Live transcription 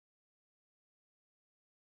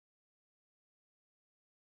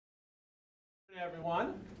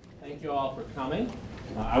Everyone, thank you all for coming.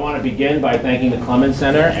 I want to begin by thanking the Clements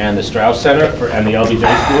Center and the Strauss Center and the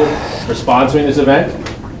LBJ School for sponsoring this event.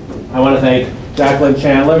 I want to thank Jacqueline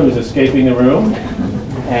Chandler, who's escaping the room,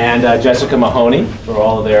 and Jessica Mahoney for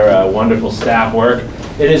all of their wonderful staff work.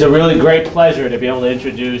 It is a really great pleasure to be able to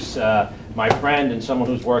introduce my friend and someone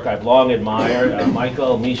whose work I've long admired,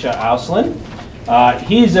 Michael Misha Auslin.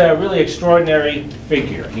 He's a really extraordinary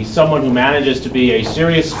figure. He's someone who manages to be a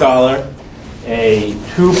serious scholar, a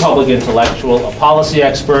true public intellectual, a policy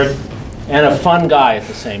expert, and a fun guy at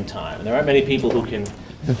the same time. And there aren't many people who can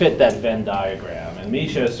fit that Venn diagram, and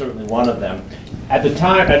Misha is certainly one of them. At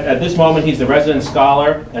this moment, he's the resident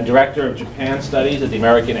scholar and director of Japan Studies at the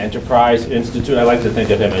American Enterprise Institute. I like to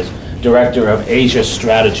think of him as director of Asia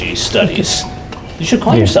Strategy Studies. You should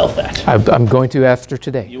call yourself that. I'm going to after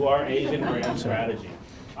today. You are Asian Grand Strategy.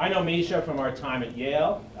 I know Misha from our time at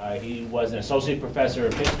Yale. He was an associate professor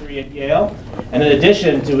of history at Yale. And in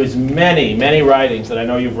addition to his many, many writings that I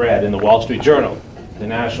know you've read in the Wall Street Journal, the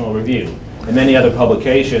National Review, and many other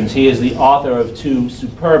publications, he is the author of two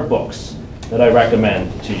superb books that I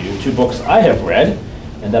recommend to you. Two books I have read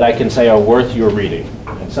and that I can say are worth your reading.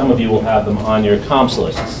 And some of you will have them on your comps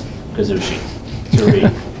lists, Kazushi, to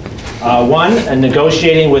read. One,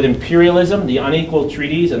 Negotiating with Imperialism, the Unequal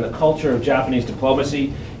Treaties and the Culture of Japanese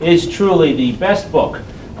Diplomacy, is truly the best book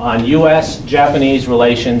on U.S.-Japanese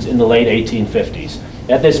relations in the late 1850s.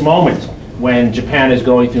 At this moment, when Japan is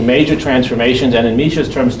going through major transformations and, in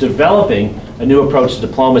Misha's terms, developing a new approach to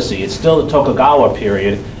diplomacy, it's still the Tokugawa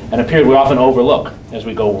period, and a period we often overlook as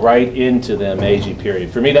we go right into the Meiji period.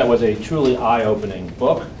 For me, that was a truly eye-opening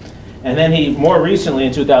book. And then he, more recently,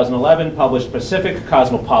 in 2011, published Pacific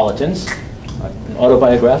Cosmopolitans,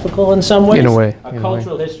 autobiographical in some ways. In a way. A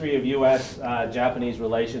cultural history of U.S.-Japanese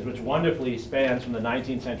relations, which wonderfully spans from the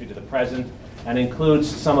 19th century to the present, and includes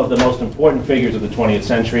some of the most important figures of the 20th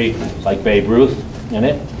century, like Babe Ruth in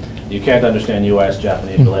it. You can't understand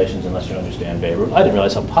U.S.-Japanese relations unless you understand Babe Ruth. I didn't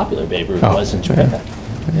realize how popular Babe Ruth was in Japan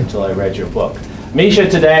until I read your book. Misha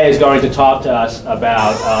today is going to talk to us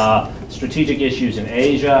about strategic issues in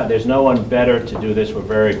Asia. There's no one better to do this. We're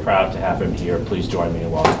very proud to have him here. Please join me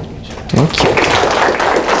in welcoming Misha. Thank you.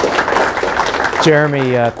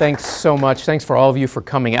 Jeremy, thanks so much. Thanks for all of you for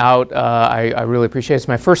coming out. I really appreciate it. It's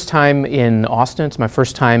my first time in Austin. It's my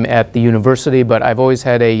first time at the university, but I've always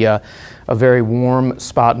had a very warm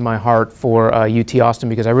spot in my heart for UT Austin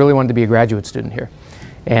because I really wanted to be a graduate student here.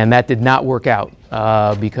 And that did not work out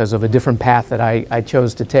because of a different path that I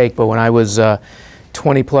chose to take. But when I was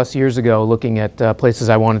 20 plus years ago looking at places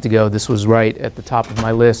I wanted to go, this was right at the top of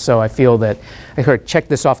my list. So I feel that I could check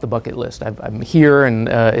this off the bucket list. I'm here, and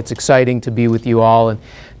it's exciting to be with you all and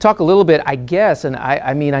talk a little bit, I guess. And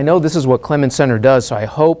I mean, I know this is what Clements Center does, so I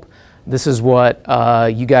hope this is what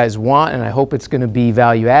you guys want, and I hope it's going to be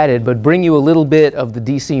value added, but bring you a little bit of the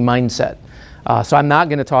DC mindset. So I'm not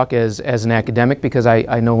going to talk as an academic because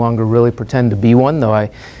I no longer really pretend to be one, though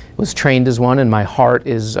I was trained as one and my heart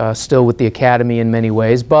is still with the academy in many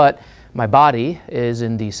ways, but my body is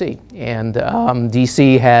in DC. And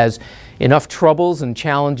DC has enough troubles and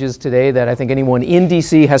challenges today that I think anyone in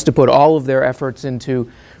DC has to put all of their efforts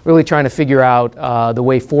into really trying to figure out the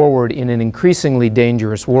way forward in an increasingly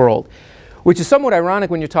dangerous world. Which is somewhat ironic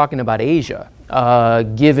when you're talking about Asia,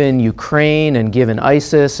 given Ukraine and given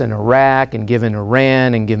ISIS and Iraq and given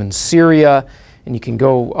Iran and given Syria, and you can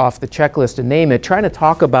go off the checklist and name it. Trying to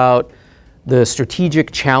talk about the strategic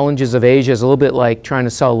challenges of Asia is a little bit like trying to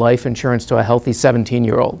sell life insurance to a healthy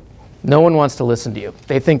 17-year-old. No one wants to listen to you.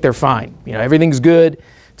 They think they're fine. You know, everything's good,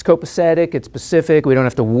 it's copacetic, it's Pacific, we don't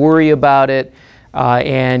have to worry about it,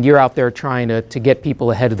 and you're out there trying to get people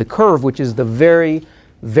ahead of the curve, which is the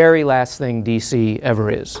very last thing DC ever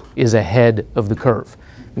is ahead of the curve.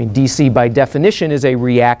 I mean, DC by definition is a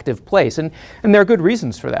reactive place, and there are good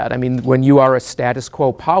reasons for that. I mean, when you are a status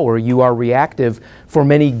quo power, you are reactive for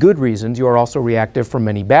many good reasons. You are also reactive for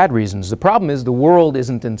many bad reasons. The problem is the world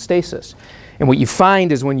isn't in stasis. And what you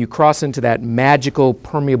find is when you cross into that magical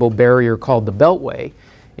permeable barrier called the Beltway,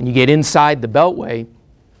 and you get inside the Beltway,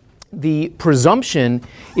 the presumption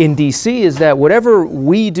in DC is that whatever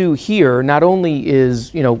we do here not only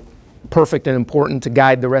is, you know, perfect and important to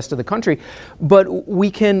guide the rest of the country, but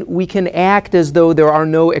we can act as though there are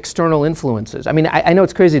no external influences. I mean, I know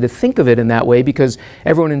it's crazy to think of it in that way because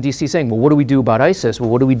everyone in DC is saying, well, what do we do about ISIS? Well,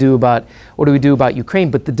 what do we do about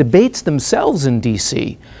Ukraine? But the debates themselves in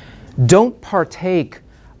DC don't partake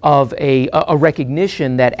of a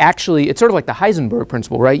recognition that actually, it's sort of like the Heisenberg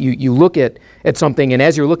principle, right? You look at something, and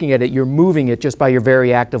as you're looking at it, you're moving it just by your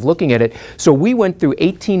very act of looking at it. So we went through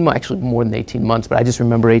 18 months, actually more than 18 months, but I just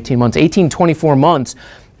remember 18 months, 24 months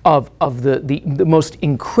of the most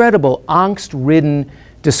incredible angst-ridden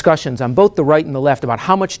discussions on both the right and the left about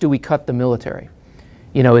how much do we cut the military.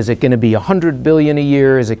 You know, is it going to be 100 billion a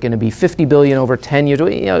year? Is it going to be 50 billion over 10 years?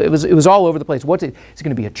 You know, it was all over the place. Is it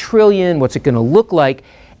going to be $1 trillion? What's it going to look like?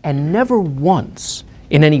 And never once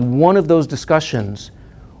in any one of those discussions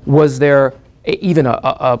was there even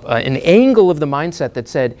an angle of the mindset that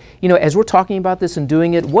said, you know, as we're talking about this and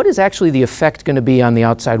doing it, what is actually the effect going to be on the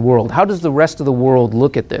outside world? How does the rest of the world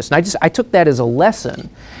look at this? And I took that as a lesson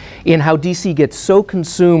in how DC gets so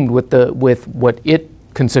consumed with what it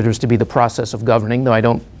considers to be the process of governing, though I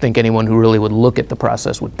don't think anyone who really would look at the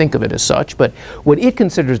process would think of it as such, but what it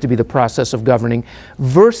considers to be the process of governing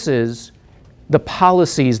versus the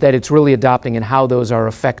policies that it's really adopting and how those are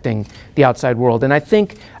affecting the outside world. And I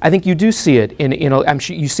think you do see it I'm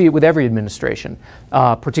sure you see it with every administration,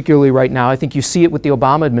 particularly right now. I think you see it with the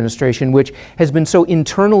Obama administration, which has been so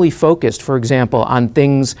internally focused, for example, on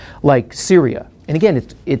things like Syria. And again,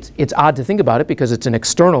 it's odd to think about it because it's an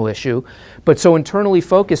external issue, but so internally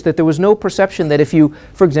focused that there was no perception that if you,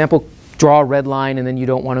 for example, draw a red line and then you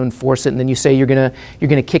don't want to enforce it, and then you say you're gonna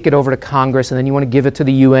kick it over to Congress, and then you want to give it to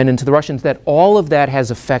the UN and to the Russians, that all of that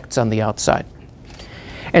has effects on the outside.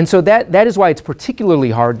 And so that is why it's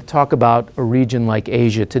particularly hard to talk about a region like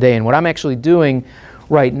Asia today. And what I'm actually doing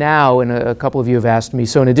right now, and a couple of you have asked me,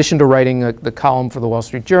 so in addition to writing the column for the Wall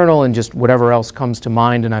Street Journal and just whatever else comes to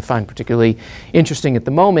mind and I find particularly interesting at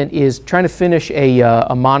the moment, is trying to finish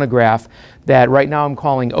a monograph that right now I'm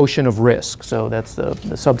calling Ocean of Risk. So that's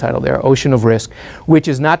the subtitle there, Ocean of Risk, which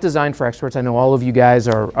is not designed for experts. I know all of you guys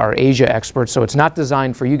are Asia experts, so it's not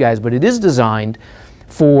designed for you guys, but it is designed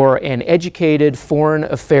for an educated, foreign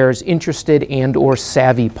affairs interested and or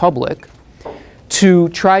savvy public to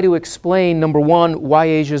try to explain, number one, why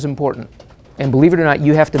Asia is important. And believe it or not,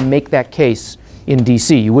 you have to make that case in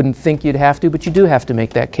DC. You wouldn't think you'd have to, but you do have to make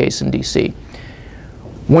that case in DC.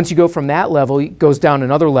 Once you go from that level, it goes down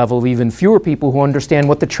another level of even fewer people who understand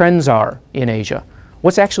what the trends are in Asia.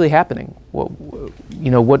 What's actually happening? What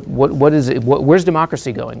is it? Where's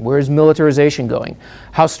democracy going? Where's militarization going?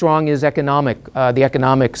 How strong is the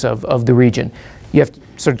economics of the region? You have to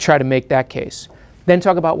sort of try to make that case. Then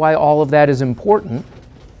talk about why all of that is important,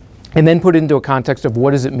 and then put it into a context of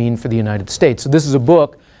what does it mean for the United States. So this is a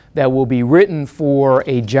book that will be written for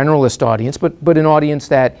a generalist audience, but an audience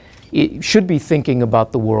that it should be thinking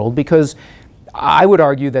about the world, because I would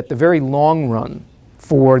argue that the very long run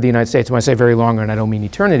for the United States, when I say very long run, I don't mean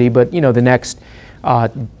eternity, but you know, the next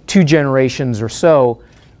 2 generations or so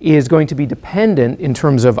is going to be dependent in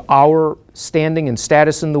terms of our standing and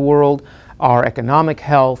status in the world, our economic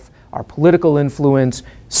health, our political influence,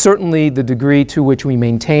 certainly the degree to which we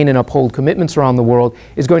maintain and uphold commitments around the world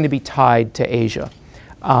is going to be tied to Asia.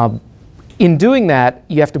 In doing that,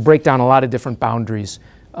 you have to break down a lot of different boundaries,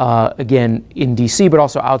 again, in DC, but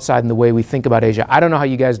also outside in the way we think about Asia. I don't know how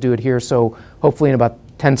you guys do it here, so hopefully in about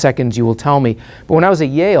 10 seconds you will tell me. But when I was at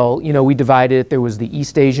Yale, you know, we divided it. There was the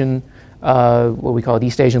East Asian, what we call it,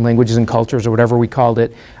 East Asian languages and cultures, or whatever we called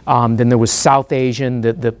it. Then there was South Asian.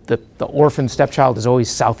 The orphan stepchild is always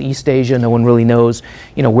Southeast Asia. No one really knows,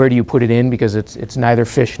 you know, where do you put it in, because it's neither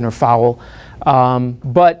fish nor fowl.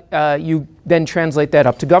 But you then translate that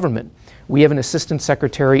up to government. We have an Assistant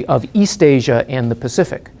Secretary of East Asia and the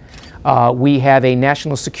Pacific. We have a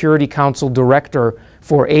National Security Council Director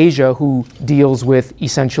for Asia who deals with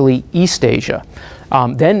essentially East Asia.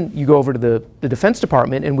 Then you go over to the Defense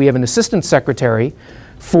Department, and we have an Assistant Secretary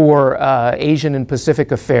for Asian and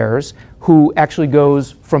Pacific Affairs who actually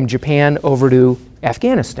goes from Japan over to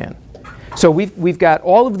Afghanistan. So we've got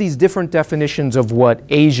all of these different definitions of what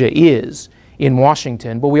Asia is in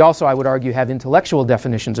Washington, but we also, I would argue, have intellectual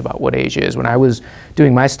definitions about what Asia is. When I was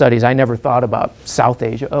doing my studies, I never thought about South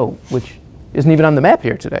Asia, which isn't even on the map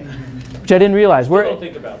here today, which I didn't realize. Don't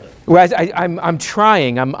think about it. Well, I'm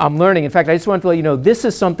trying, I'm learning. In fact, I just wanted to let you know, this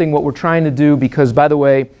is something what we're trying to do, because, by the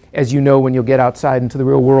way, as you know, when you'll get outside into the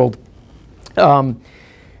real world,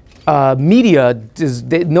 media,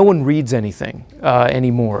 no one reads anything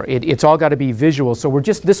anymore. It's all got to be visual. So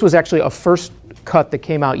this was actually a first cut that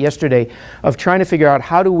came out yesterday of trying to figure out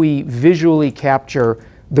how do we visually capture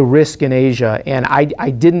the risk in Asia. And I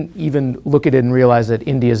didn't even look at it and realize that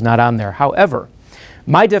India is not on there. However,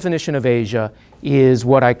 my definition of Asia is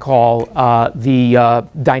what I call the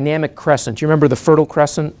dynamic crescent. You remember the Fertile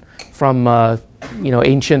Crescent from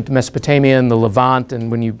ancient Mesopotamia and the Levant, and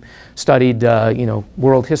when you studied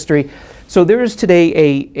world history? So there is today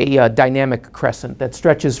a dynamic crescent that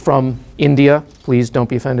stretches from India. Please don't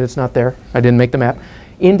be offended, it's not there. I didn't make the map.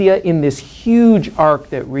 India in this huge arc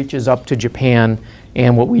that reaches up to Japan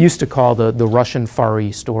and what we used to call the Russian Far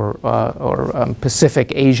East or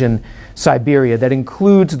Pacific Asian Siberia. That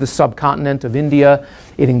includes the subcontinent of India.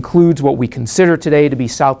 It includes what we consider today to be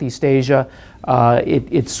Southeast Asia.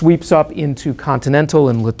 It sweeps up into continental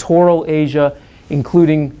and littoral Asia,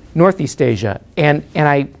 including Northeast Asia. And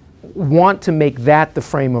I want to make that the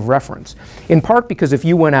frame of reference. In part because if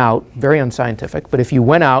you went out, very unscientific, but if you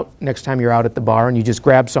went out next time you're out at the bar and you just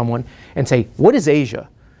grab someone and say, what is Asia?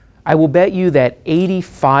 I will bet you that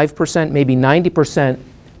 85%, maybe 90%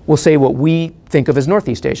 will say what we think of as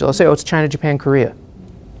Northeast Asia. They'll say, oh, it's China, Japan, Korea,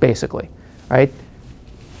 basically, right?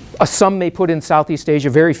 Some may put in Southeast Asia.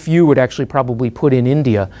 Very few would actually probably put in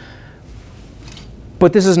India.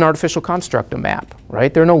 But this is an artificial construct, a map,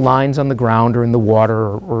 right? There are no lines on the ground or in the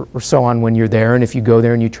water or so on when you're there. And if you go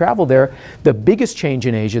there and you travel there, the biggest change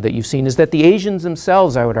in Asia that you've seen is that the Asians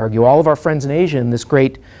themselves, I would argue, all of our friends in Asia in this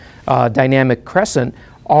great dynamic crescent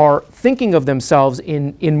are thinking of themselves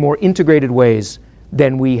in more integrated ways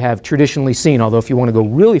than we have traditionally seen. Although if you want to go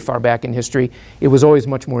really far back in history, it was always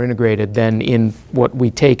much more integrated than in what we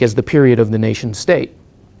take as the period of the nation state,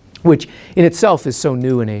 which in itself is so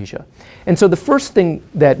new in Asia. And so the first thing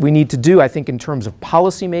that we need to do, I think, in terms of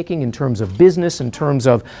policy making, in terms of business, in terms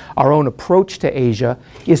of our own approach to Asia,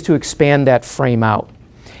 is to expand that frame out.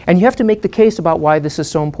 And you have to make the case about why this is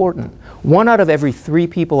so important. 1 out of every 3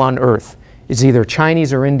 people on Earth is either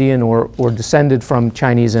Chinese or Indian or descended from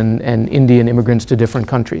Chinese and Indian immigrants to different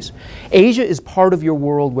countries. Asia is part of your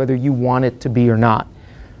world whether you want it to be or not.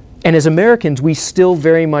 And as Americans, we still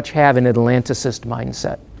very much have an Atlanticist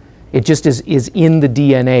mindset. It just is in the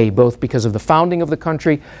DNA, both because of the founding of the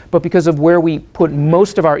country, but because of where we put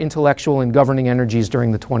most of our intellectual and governing energies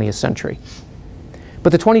during the 20th century.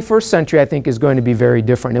 But the 21st century, I think, is going to be very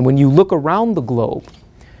different. And when you look around the globe,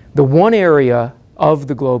 the one area of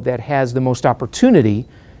the globe that has the most opportunity,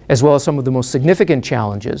 as well as some of the most significant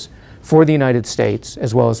challenges for the United States,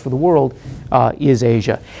 as well as for the world, is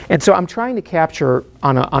Asia. And so I'm trying to capture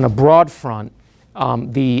on a broad front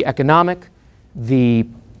the economic, the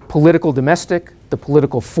political domestic, the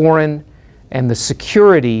political foreign, and the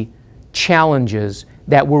security challenges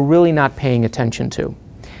that we're really not paying attention to.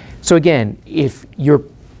 So again, if you're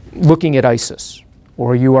looking at ISIS,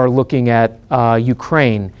 or you are looking at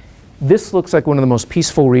Ukraine, this looks like one of the most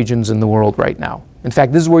peaceful regions in the world right now. In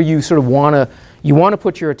fact, this is where you sort of want to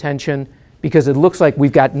put your attention, because it looks like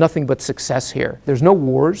we've got nothing but success here. There's no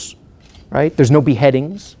wars, right? There's no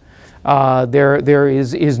beheadings. There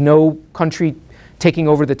is no country taking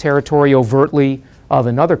over the territory overtly of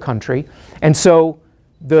another country. And so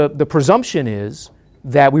the presumption is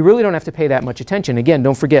that we really don't have to pay that much attention. Again,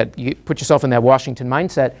 don't forget, you put yourself in that Washington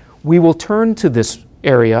mindset. We will turn to this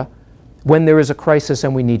area when there is a crisis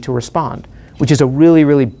and we need to respond, which is a really,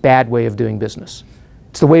 really bad way of doing business.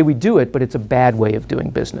 It's the way we do it, but it's a bad way of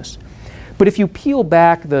doing business. But if you peel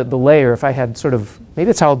back the layer, if I had sort of, maybe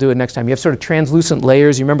that's how I'll do it next time. You have sort of translucent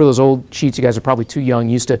layers. You remember those old sheets? You guys are probably too young.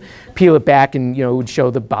 You used to peel it back and, you know, it would show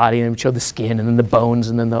the body and it would show the skin and then the bones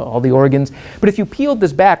and then all the organs. But if you peeled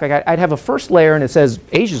this back, like I'd have a first layer and it says,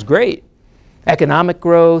 Asia's great. Economic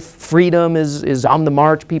growth, freedom is on the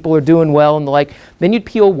march, people are doing well and the like. Then you'd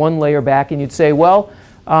peel one layer back and you'd say, well,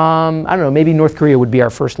 I don't know, maybe North Korea would be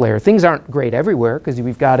our first layer. Things aren't great everywhere because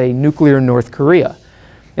we've got a nuclear North Korea.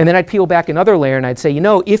 And then I'd peel back another layer and I'd say, you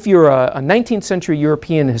know, if you're a 19th century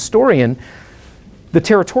European historian, the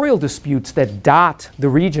territorial disputes that dot the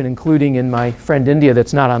region, including in my friend India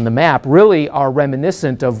that's not on the map, really are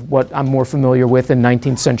reminiscent of what I'm more familiar with in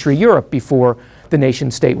 19th century Europe before the nation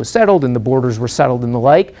state was settled and the borders were settled and the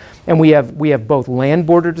like. And we have both land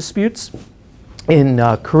border disputes in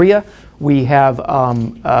Korea. We have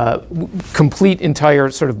complete entire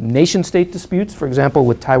sort of nation state disputes, for example,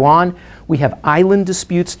 with Taiwan. We have island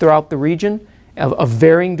disputes throughout the region of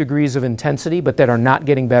varying degrees of intensity, but that are not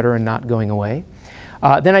getting better and not going away.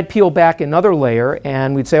 Then I'd peel back another layer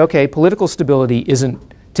and we'd say, okay, political stability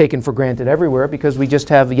isn't taken for granted everywhere because we just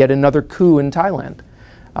have yet another coup in Thailand.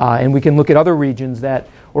 And we can look at other regions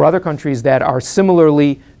or other countries that are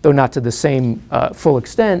similarly, though not to the same full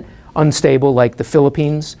extent, unstable, like the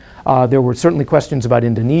Philippines. There were certainly questions about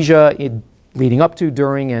Indonesia leading up to,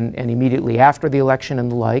 during, and immediately after the election and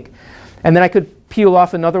the like. And then I could peel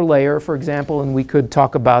off another layer, for example, and we could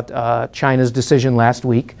talk about China's decision last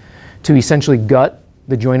week to essentially gut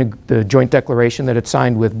the joint declaration that it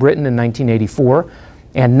signed with Britain in 1984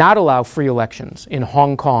 and not allow free elections in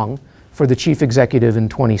Hong Kong for the chief executive in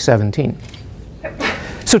 2017.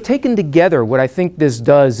 So taken together, what I think this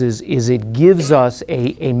does is it gives us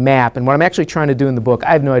a map. And what I'm actually trying to do in the book,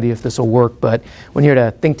 I have no idea if this will work, but when you're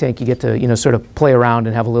at a think tank, you get to, you know, sort of play around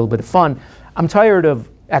and have a little bit of fun. I'm tired of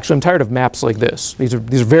Actually, I'm tired of maps like this. These are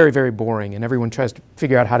very, very boring, and everyone tries to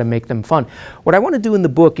figure out how to make them fun. What I want to do in the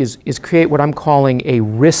book is create what I'm calling a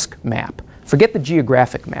risk map. Forget the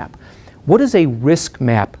geographic map. What does a risk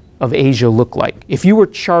map of Asia look like? If you were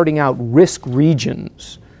charting out risk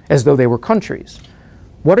regions as though they were countries,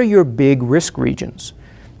 what are your big risk regions?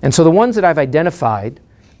 And so the ones that I've identified,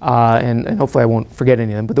 and hopefully I won't forget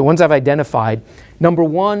any of them, but the ones I've identified, number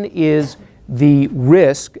one is the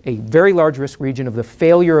risk, a very large risk region of the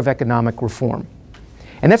failure of economic reform.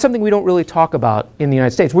 And that's something we don't really talk about in the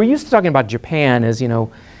United States. We're used to talking about Japan as, you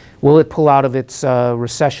know, will it pull out of its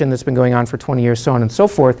recession that's been going on for 20 years, so on and so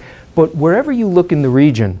forth. But wherever you look in the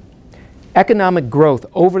region, economic growth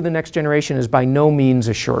over the next generation is by no means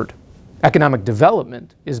assured. Economic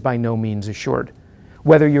development is by no means assured.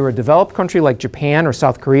 Whether you're a developed country like Japan or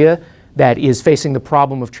South Korea that is facing the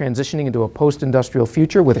problem of transitioning into a post-industrial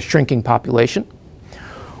future with a shrinking population,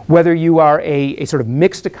 whether you are a sort of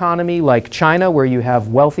mixed economy like China where you have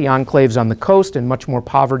wealthy enclaves on the coast and much more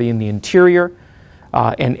poverty in the interior,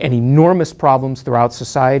 and enormous problems throughout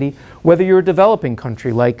society, whether you're a developing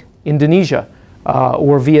country like Indonesia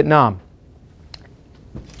or Vietnam.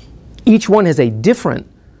 Each one has a different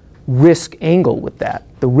risk angle with that.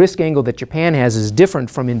 The risk angle that Japan has is different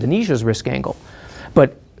from Indonesia's risk angle.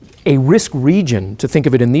 But a risk region, to think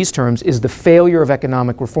of it in these terms, is the failure of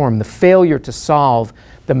economic reform, the failure to solve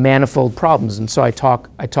the manifold problems. And so I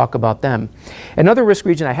talk about them. Another risk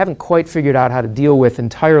region I haven't quite figured out how to deal with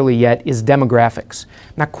entirely yet is demographics.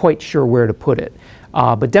 I'm not quite sure where to put it.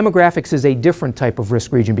 But demographics is a different type of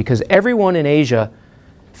risk region because everyone in Asia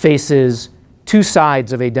faces two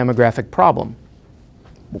sides of a demographic problem.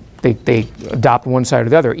 They adopt one side or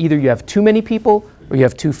the other. Either you have too many people or you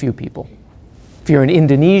have too few people. If you're in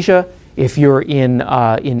Indonesia, if you're in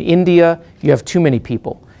India, you have too many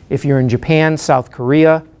people. If you're in Japan, South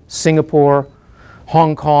Korea, Singapore,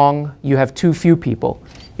 Hong Kong, you have too few people.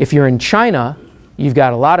 If you're in China, you've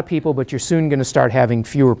got a lot of people, but you're soon going to start having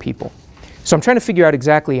fewer people. So I'm trying to figure out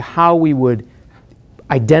exactly how we would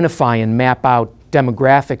identify and map out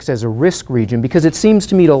demographics as a risk region, because it seems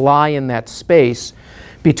to me to lie in that space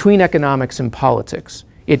between economics and politics.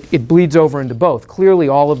 It bleeds over into both. Clearly,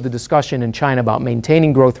 all of the discussion in China about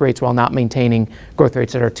maintaining growth rates while not maintaining growth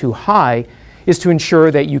rates that are too high is to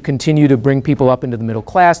ensure that you continue to bring people up into the middle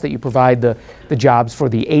class, that you provide the jobs for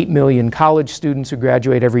the 8 million college students who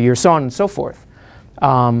graduate every year, so on and so forth.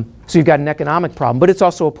 So you've got an economic problem, but it's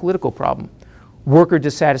also a political problem. Worker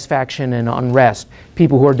dissatisfaction and unrest,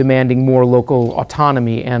 people who are demanding more local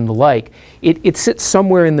autonomy and the like. It sits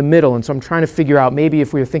somewhere in the middle, and so I'm trying to figure out, maybe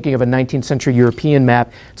if we were thinking of a 19th century European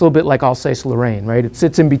map, it's a little bit like Alsace-Lorraine, right? It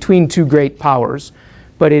sits in between two great powers,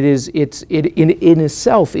 but it in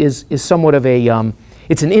itself is somewhat of a,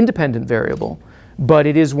 it's an independent variable, but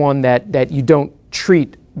it is one that you don't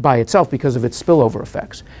treat by itself because of its spillover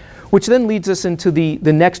effects. Which then leads us into the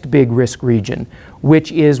next big risk region,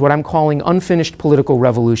 which is what I'm calling unfinished political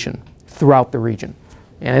revolution throughout the region.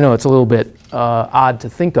 And I know it's a little bit odd to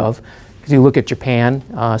think of, because you look at Japan,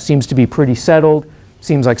 seems to be pretty settled,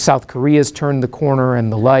 seems like South Korea's turned the corner and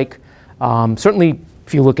the like. Certainly,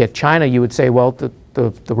 if you look at China, you would say, well,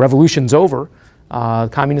 the revolution's over,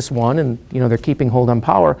 communists won, and they're keeping hold on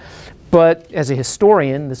power. But as a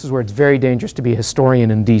historian, this is where it's very dangerous to be a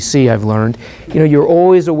historian in DC, I've learned. You're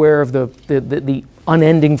always aware of the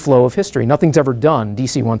unending flow of history. Nothing's ever done.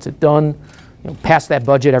 DC wants it done. Pass that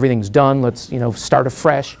budget, everything's done. Let's start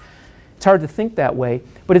afresh. It's hard to think that way.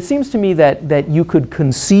 But it seems to me that you could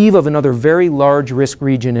conceive of another very large risk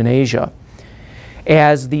region in Asia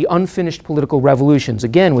as the unfinished political revolutions,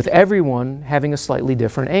 again, with everyone having a slightly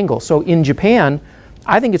different angle. So in Japan,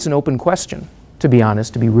 I think it's an open question, to be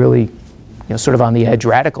honest, to be really sort of on the edge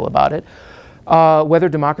radical about it, whether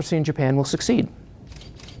democracy in Japan will succeed.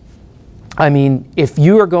 I mean, if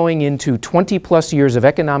you are going into 20 plus years of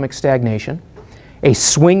economic stagnation, a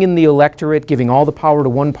swing in the electorate giving all the power to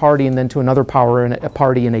one party and then to another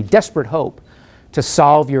party in a desperate hope to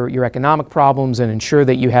solve your economic problems and ensure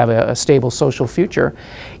that you have a stable social future,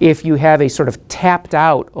 if you have a sort of tapped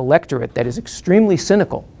out electorate that is extremely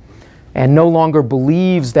cynical and no longer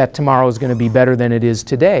believes that tomorrow is going to be better than it is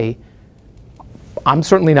today, I'm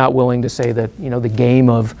certainly not willing to say that the game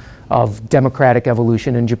of democratic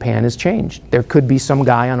evolution in Japan has changed. There could be some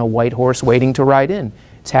guy on a white horse waiting to ride in.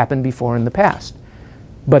 It's happened before in the past.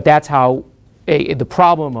 But that's how the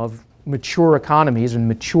problem of mature economies and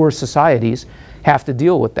mature societies have to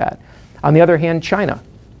deal with that. On the other hand, China.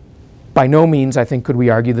 By no means, I think, could we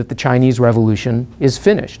argue that the Chinese Revolution is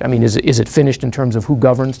finished. I mean, is it finished in terms of who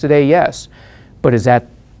governs today? Yes. But is that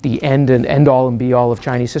the end all and be all of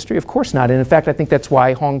Chinese history? Of course not. And in fact, I think that's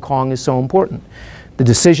why Hong Kong is so important. The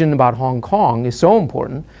decision about Hong Kong is so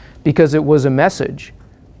important because it was a message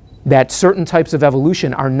that certain types of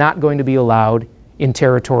evolution are not going to be allowed in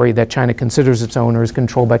territory that China considers its own or is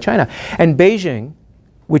controlled by China. And Beijing,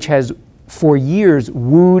 which has for years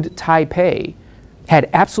wooed Taipei, had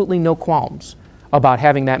absolutely no qualms about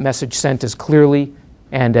having that message sent as clearly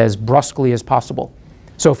and as brusquely as possible.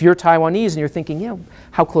 So if you're Taiwanese and you're thinking,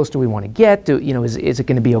 how close do we want to get? Is it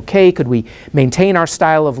going to be okay? Could we maintain our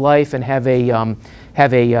style of life and have a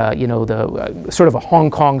sort of a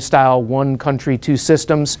Hong Kong style, one country, two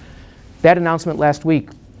systems? That announcement last week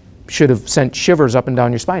should have sent shivers up and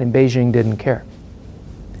down your spine, and Beijing didn't care.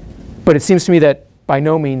 But it seems to me that by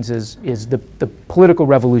no means is the political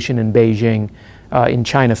revolution in Beijing in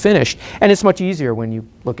China finished. And it's much easier when you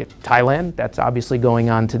look at Thailand. That's obviously going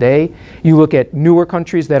on today. You look at newer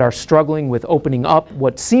countries that are struggling with opening up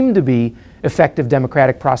what seem to be effective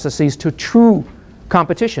democratic processes to true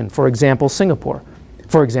competition. For example, Singapore.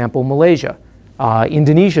 For example, Malaysia.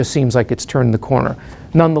 Indonesia seems like it's turned the corner.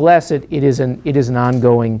 Nonetheless, it is an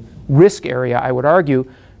ongoing risk area, I would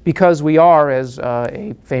argue, because we are, as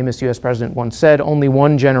a famous US president once said, only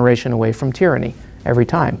one generation away from tyranny every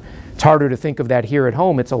time. It's harder to think of that here at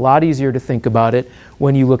home. It's a lot easier to think about it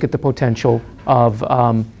when you look at the potential of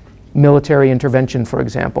military intervention, for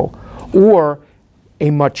example, or a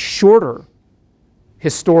much shorter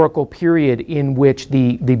historical period in which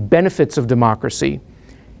the benefits of democracy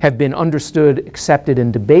have been understood, accepted,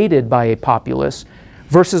 and debated by a populace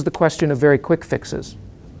versus the question of very quick fixes.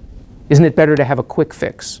 Isn't it better to have a quick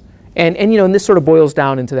fix? And this sort of boils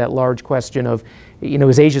down into that large question of,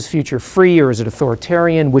 is Asia's future free or is it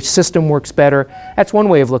authoritarian? Which system works better? That's one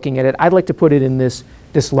way of looking at it. I'd like to put it in this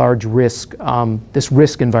large risk, this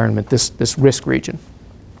risk environment, this risk region.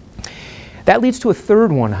 That leads to a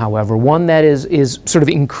third one, however, one that is sort of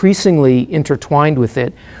increasingly intertwined with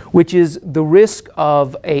it, which is the risk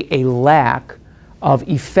of a lack of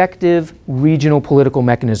effective regional political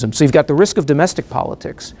mechanisms. So you've got the risk of domestic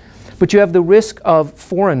politics, but you have the risk of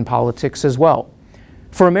foreign politics as well.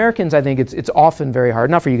 For Americans, I think it's often very hard,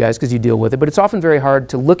 not for you guys because you deal with it, but it's often very hard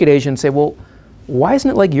to look at Asia and say, well, why isn't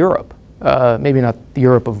it like Europe? Maybe not the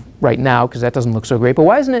Europe of right now because that doesn't look so great, but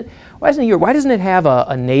why isn't it Europe? Why doesn't it have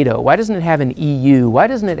a NATO? Why doesn't it have an EU? Why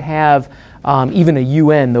doesn't it have even a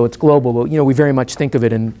UN, though it's global, but we very much think of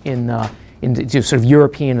it in sort of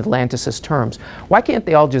European Atlanticist terms. Why can't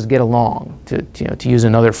they all just get along, to use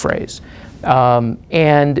another phrase?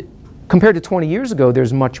 And compared to 20 years ago,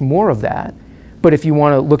 there's much more of that. But if you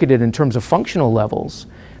want to look at it in terms of functional levels,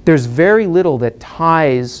 there's very little that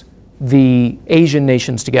ties the Asian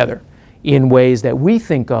nations together in ways that we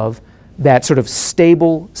think of that sort of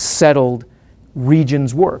stable, settled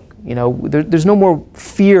regions work. There's no more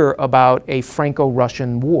fear about a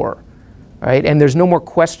Franco-Russian war, right? And there's no more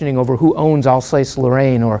questioning over who owns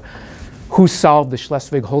Alsace-Lorraine or who solved the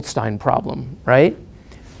Schleswig-Holstein problem, right?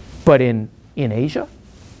 But in Asia,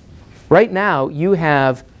 right now you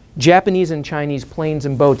have Japanese and Chinese planes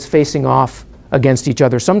and boats facing off against each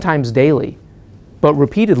other, sometimes daily, but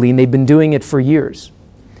repeatedly, and they've been doing it for years.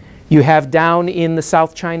 You have down in the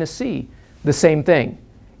South China Sea the same thing.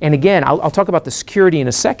 And again, I'll talk about the security in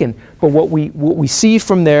a second, but what we see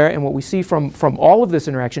from there and what we see from all of this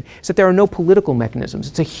interaction is that there are no political mechanisms.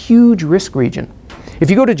 It's a huge risk region. If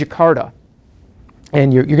you go to Jakarta,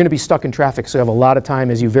 and you're going to be stuck in traffic, so you have a lot of time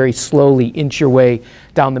as you very slowly inch your way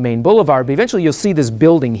down the main boulevard. But eventually you'll see this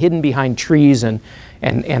building hidden behind trees and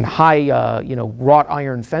high wrought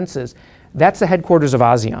iron fences. That's the headquarters of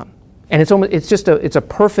ASEAN. And it's a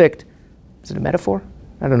perfect, is it a metaphor?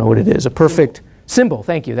 I don't know what it is. A perfect symbol.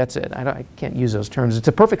 Thank you, that's it. I can't use those terms. It's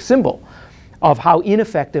a perfect symbol of how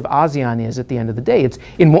ineffective ASEAN is at the end of the day. It's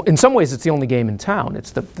in some ways it's the only game in town.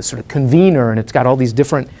 It's the sort of convener, and it's got all these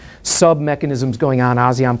different sub-mechanisms going on,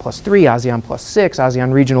 ASEAN +3, ASEAN +6,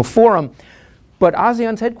 ASEAN Regional Forum. But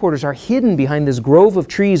ASEAN's headquarters are hidden behind this grove of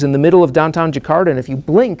trees in the middle of downtown Jakarta, and if you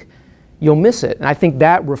blink, you'll miss it. And I think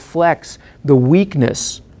that reflects the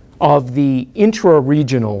weakness of the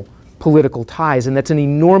intra-regional political ties, and that's an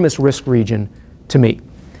enormous risk region to me.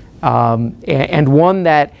 And one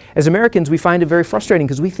that, as Americans, we find it very frustrating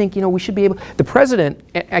because we think, we should be able. The president,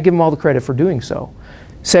 I give him all the credit for doing so,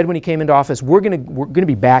 said when he came into office, we're going to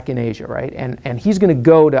be back in Asia, right? And he's going to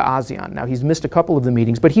go to ASEAN. Now he's missed a couple of the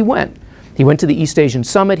meetings, but he went. He went to the East Asian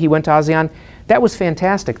Summit. He went to ASEAN. That was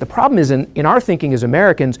fantastic. The problem is in our thinking as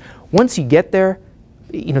Americans, once you get there,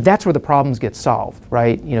 that's where the problems get solved,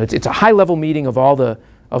 right? It's a high-level meeting of all the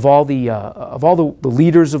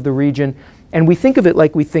leaders of the region. And we think of it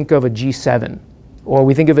like we think of a G7, or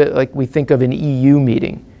we think of it like we think of an EU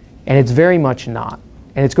meeting, and it's very much not.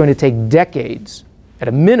 And it's going to take decades, at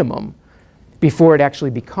a minimum, before it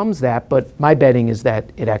actually becomes that, but my betting is that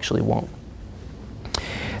it actually won't.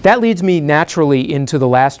 That leads me naturally into the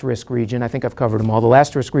last risk region. I think I've covered them all. The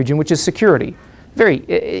last risk region, which is security. Very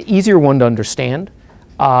easier one to understand.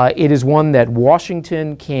 It is one that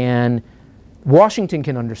Washington can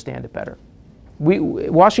understand it better.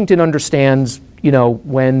 Washington understands,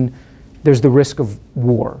 when there's the risk of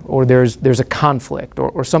war or there's a conflict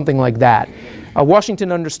or something like that.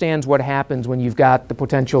 Washington understands what happens when you've got the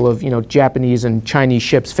potential of Japanese and Chinese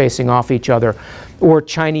ships facing off each other, or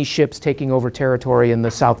Chinese ships taking over territory in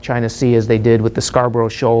the South China Sea, as they did with the Scarborough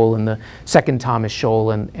Shoal and the Second Thomas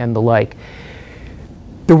Shoal and the like.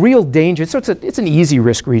 The real danger, so it's an easy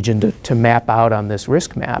risk region to map out on this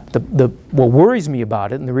risk map. What worries me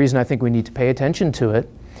about it, and the reason I think we need to pay attention to it,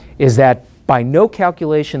 is that by no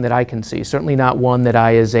calculation that I can see, certainly not one that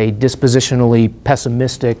I, as a dispositionally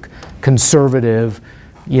pessimistic, conservative,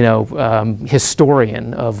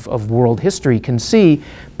 historian of world history, can see,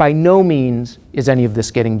 by no means is any of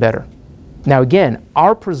this getting better. Now again,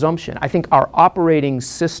 our presumption, I think our operating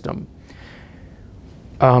system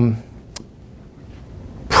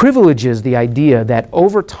privileges the idea that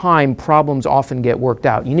over time problems often get worked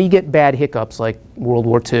out. You get bad hiccups like World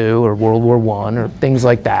War II or World War I or things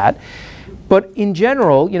like that. But in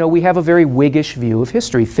general, we have a very Whiggish view of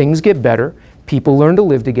history. Things get better. People learn to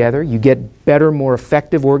live together. You get better, more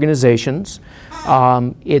effective organizations.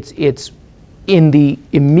 It's in the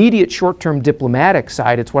immediate short-term diplomatic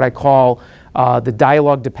side, it's what I call the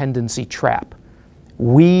dialogue dependency trap.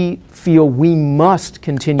 We feel we must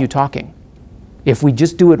continue talking. If we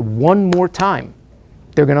just do it one more time,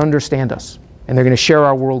 they're going to understand us, and they're going to share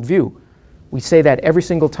our worldview. We say that every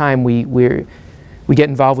single time we get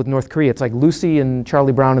involved with North Korea. It's like Lucy and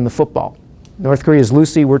Charlie Brown in the football. North Korea is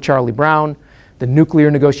Lucy, we're Charlie Brown. The nuclear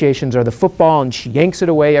negotiations are the football, and she yanks it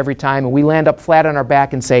away every time, and we land up flat on our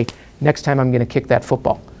back and say, next time I'm going to kick that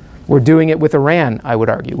football. We're doing it with Iran, I would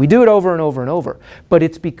argue. We do it over and over and over. But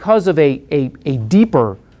it's because of a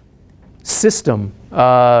deeper system.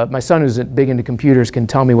 My son, who's big into computers, can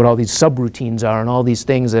tell me what all these subroutines are and all these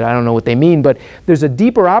things that I don't know what they mean, but there's a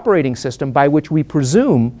deeper operating system by which we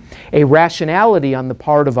presume a rationality on the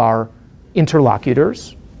part of our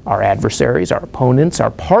interlocutors, our adversaries, our opponents,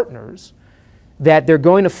 our partners, that they're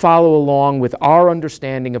going to follow along with our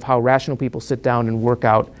understanding of how rational people sit down and work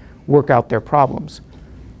out their problems.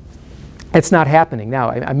 It's not happening. Now,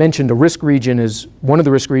 I mentioned a risk region is, one of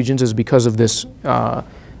the risk regions is because of this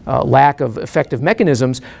lack of effective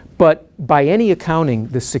mechanisms, but by any accounting,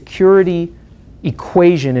 the security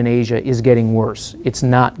equation in Asia is getting worse. It's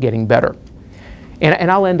not getting better. And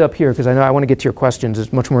I'll end up here because I know I want to get to your questions.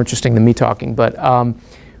 It's much more interesting than me talking.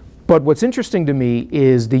 But what's interesting to me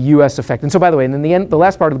is the U.S. effect. And so, by the way, and then the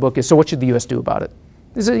last part of the book is, so what should the U.S. do about it?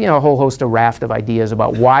 There's a whole host of raft of ideas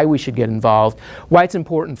about why we should get involved, why it's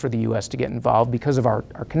important for the U.S. to get involved because of our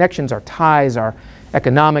connections, our ties, our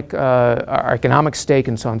economic stake,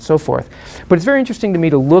 and so on and so forth. But it's very interesting to me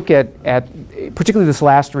to look at particularly this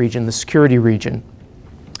last region, the security region,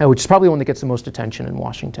 which is probably the one that gets the most attention in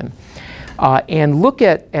Washington, and look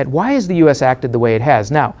at why has the U.S. acted the way it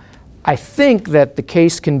has. Now, I think that the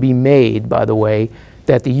case can be made, by the way,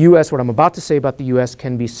 that the U.S., what I'm about to say about the U.S.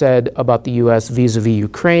 can be said about the U.S. vis-a-vis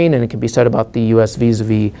Ukraine, and it can be said about the U.S.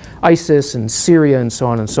 vis-a-vis ISIS and Syria and so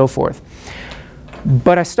on and so forth.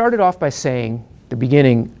 But I started off by saying, at the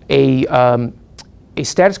beginning, a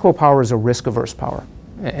status quo power is a risk-averse power.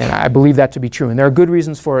 And I believe that to be true. And there are good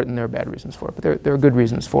reasons for it and there are bad reasons for it, but there are good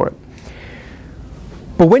reasons for it.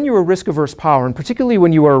 But when you're a risk-averse power, and particularly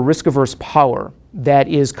when you are a risk-averse power that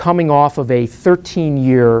is coming off of a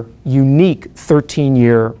 13-year, unique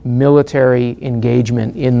 13-year military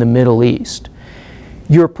engagement in the Middle East,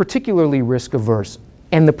 you're particularly risk-averse.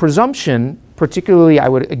 And the presumption, particularly I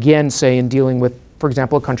would again say in dealing with, for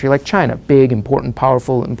example, a country like China, big, important,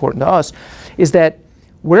 powerful, important to us, is that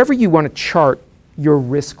wherever you want to chart your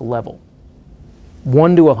risk level,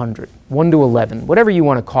 1 to 100, 1 to 11, whatever you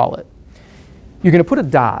want to call it, you're going to put a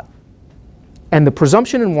dot. And the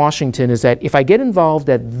presumption in Washington is that if I get involved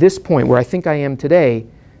at this point where I think I am today,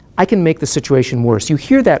 I can make the situation worse. You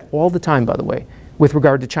hear that all the time, by the way, with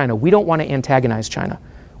regard to China. We don't want to antagonize China.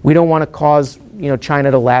 We don't want to cause China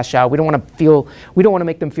to lash out. We don't want to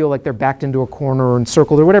make them feel like they're backed into a corner or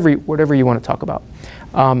encircled or whatever you want to talk about.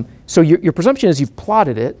 So your presumption is you've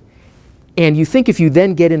plotted it, and you think if you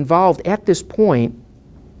then get involved at this point,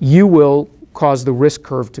 you will cause the risk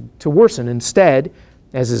curve to worsen. Instead,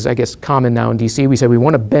 as is, I guess, common now in DC, we say we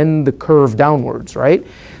want to bend the curve downwards, right?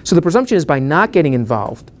 So the presumption is by not getting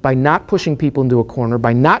involved, by not pushing people into a corner,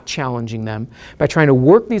 by not challenging them, by trying to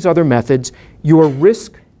work these other methods, your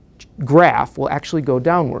risk graph will actually go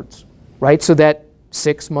downwards. right? So that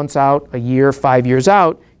 6 months out, a year, 5 years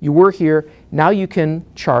out, you were here. Now you can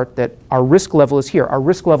chart that our risk level is here. Our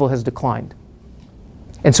risk level has declined.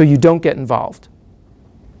 And so you don't get involved.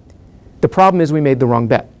 The problem is we made the wrong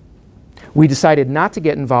bet. We decided not to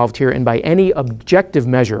get involved here, and by any objective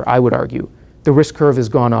measure, I would argue, the risk curve has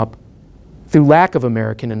gone up through lack of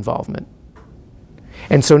American involvement.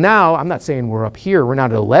 And so now, I'm not saying we're up here, we're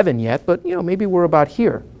not at 11 yet, but maybe we're about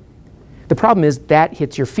here. The problem is that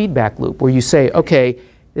hits your feedback loop where you say, okay,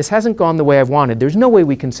 this hasn't gone the way I've wanted. There's no way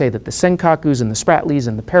we can say that the Senkakus and the Spratlys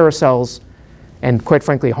and the Paracels and quite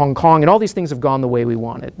frankly Hong Kong and all these things have gone the way we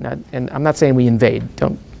wanted. And I'm not saying we invade,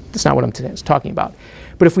 that's not what I'm talking about.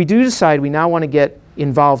 But if we do decide we now want to get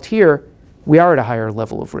involved here, we are at a higher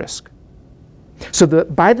level of risk. So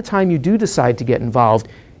by the time you do decide to get involved,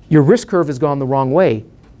 your risk curve has gone the wrong way.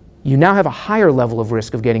 You now have a higher level of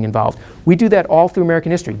risk of getting involved. We do that all through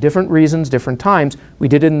American history. Different reasons, different times. We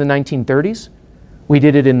did it in the 1930s. We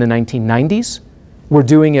did it in the 1990s. We're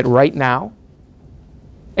doing it right now.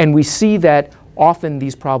 And we see that often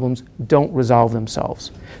these problems don't resolve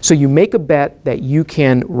themselves. So you make a bet that you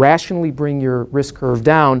can rationally bring your risk curve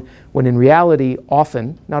down when in reality,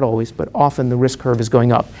 often, not always, but often the risk curve is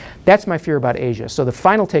going up. That's my fear about Asia. So the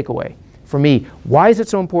final takeaway for me, why is it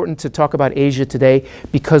so important to talk about Asia today?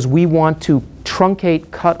 Because we want to truncate,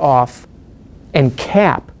 cut off, and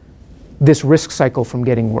cap this risk cycle from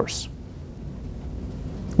getting worse.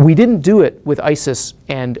 We didn't do it with ISIS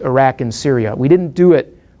and Iraq and Syria. We didn't do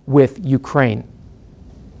it with Ukraine.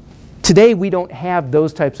 Today, we don't have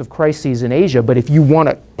those types of crises in Asia, but if you want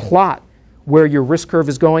to plot where your risk curve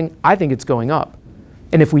is going, I think it's going up.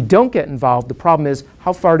 And if we don't get involved, the problem is,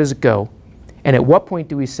 how far does it go? And at what point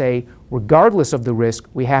do we say, regardless of the risk,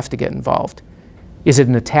 we have to get involved? Is it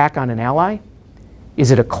an attack on an ally?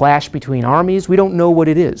 Is it a clash between armies? We don't know what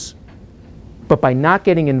it is. But by not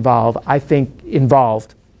getting involved, I think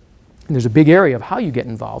involved, and there's a big area of how you get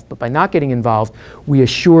involved, but by not getting involved, we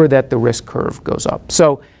assure that the risk curve goes up.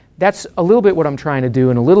 So that's a little bit what I'm trying to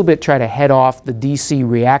do, and a little bit try to head off the DC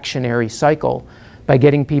reactionary cycle by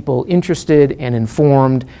getting people interested and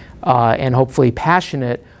informed and hopefully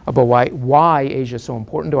passionate about why Asia is so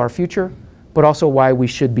important to our future, but also why we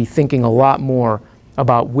should be thinking a lot more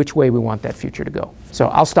about which way we want that future to go. So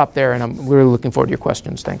I'll stop there, and I'm really looking forward to your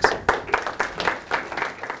questions. Thanks.